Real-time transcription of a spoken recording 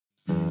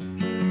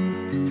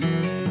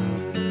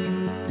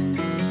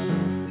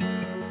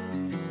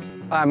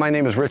Hi, my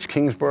name is Rich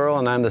Kingsborough,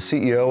 and I'm the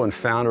CEO and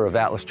founder of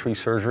Atlas Tree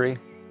Surgery.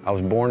 I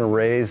was born and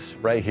raised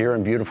right here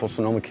in beautiful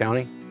Sonoma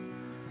County.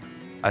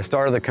 I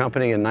started the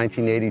company in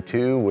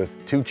 1982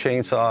 with 2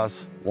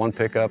 chainsaws, 1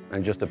 pickup,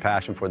 and just a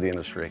passion for the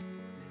industry.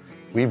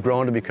 We've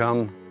grown to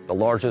become the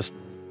largest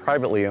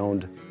privately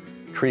owned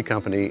tree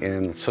company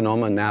in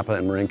Sonoma, Napa,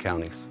 and Marin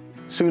counties.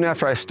 Soon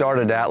after I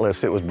started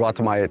Atlas, it was brought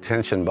to my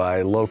attention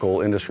by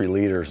local industry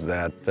leaders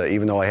that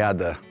even though I had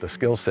the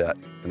skill set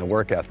and the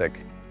work ethic,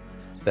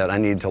 that I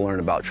needed to learn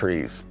about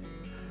trees.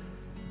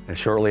 And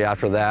shortly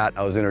after that,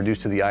 I was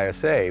introduced to the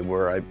ISA,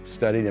 where I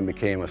studied and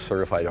became a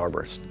certified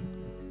arborist.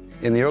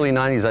 In the early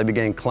 90s, I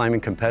began climbing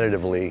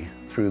competitively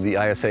through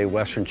the ISA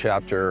Western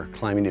Chapter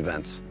climbing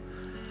events.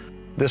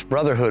 This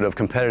brotherhood of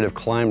competitive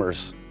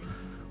climbers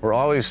were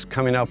always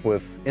coming up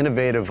with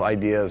innovative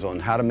ideas on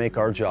how to make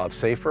our job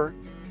safer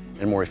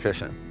and more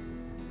efficient.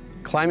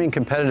 Climbing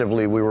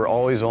competitively, we were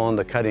always on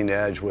the cutting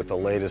edge with the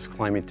latest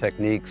climbing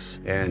techniques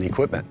and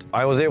equipment.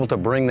 I was able to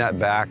bring that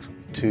back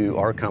to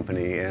our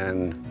company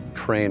and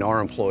train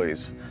our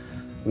employees,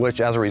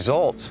 which as a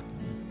result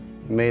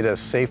made us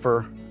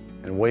safer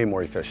and way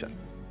more efficient.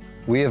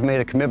 We have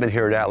made a commitment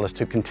here at Atlas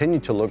to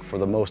continue to look for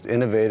the most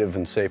innovative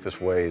and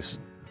safest ways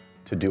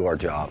to do our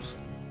jobs.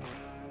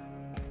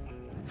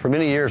 For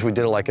many years, we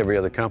did it like every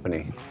other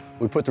company.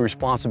 We put the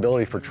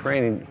responsibility for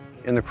training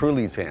in the crew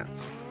lead's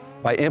hands.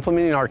 By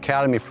implementing our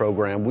Academy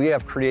program, we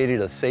have created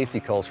a safety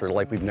culture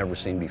like we've never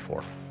seen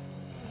before.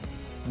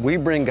 We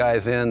bring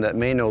guys in that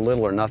may know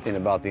little or nothing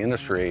about the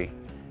industry.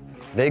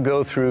 They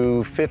go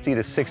through 50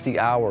 to 60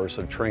 hours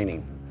of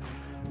training.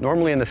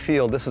 Normally in the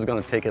field, this is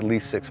going to take at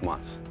least 6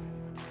 months.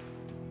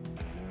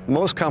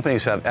 Most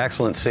companies have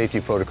excellent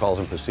safety protocols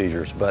and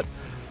procedures, but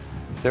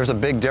there's a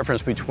big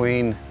difference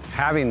between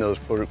having those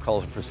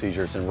protocols and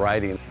procedures in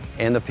writing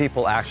and the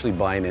people actually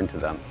buying into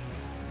them.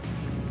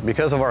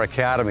 Because of our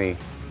Academy,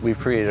 we've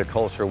created a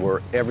culture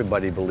where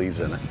everybody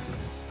believes in it.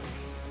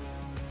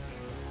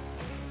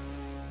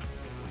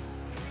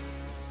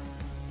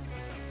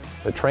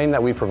 The training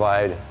that we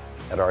provide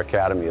at our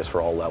Academy is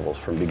for all levels,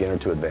 from beginner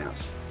to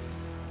advanced.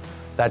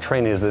 That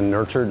training is then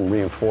nurtured and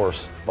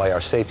reinforced by our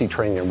safety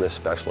training and risk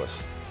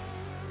specialists.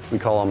 We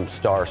call them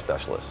STAR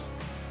specialists.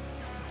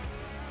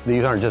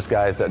 These aren't just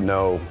guys that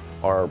know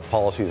our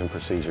policies and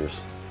procedures,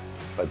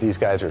 but these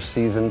guys are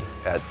seasoned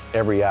at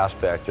every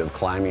aspect of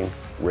climbing,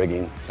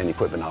 rigging, and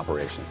equipment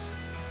operations.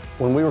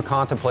 When we were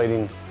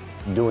contemplating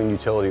doing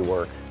utility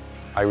work,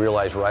 I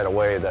realized right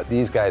away that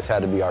these guys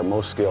had to be our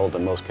most skilled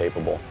and most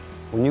capable.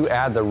 When you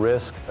add the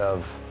risk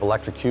of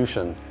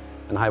electrocution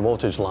and high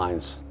voltage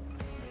lines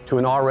to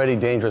an already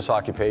dangerous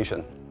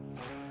occupation,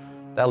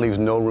 that leaves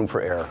no room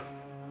for error.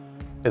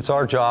 It's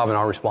our job and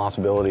our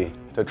responsibility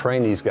to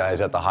train these guys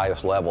at the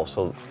highest level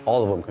so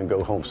all of them can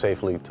go home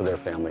safely to their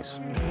families.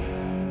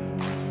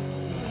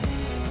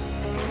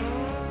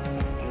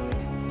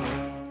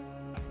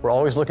 We're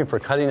always looking for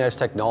cutting-edge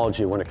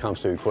technology when it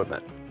comes to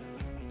equipment,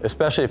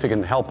 especially if it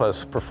can help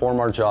us perform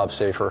our job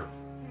safer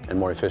and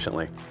more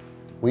efficiently.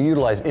 We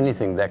utilize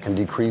anything that can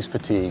decrease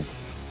fatigue,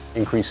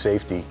 increase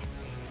safety,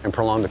 and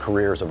prolong the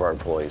careers of our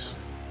employees.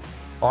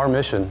 Our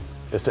mission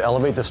is to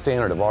elevate the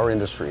standard of our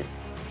industry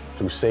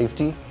through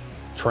safety,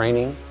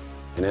 training,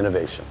 and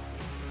innovation.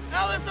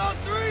 Atlas on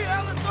 3,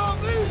 Atlas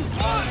on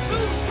me!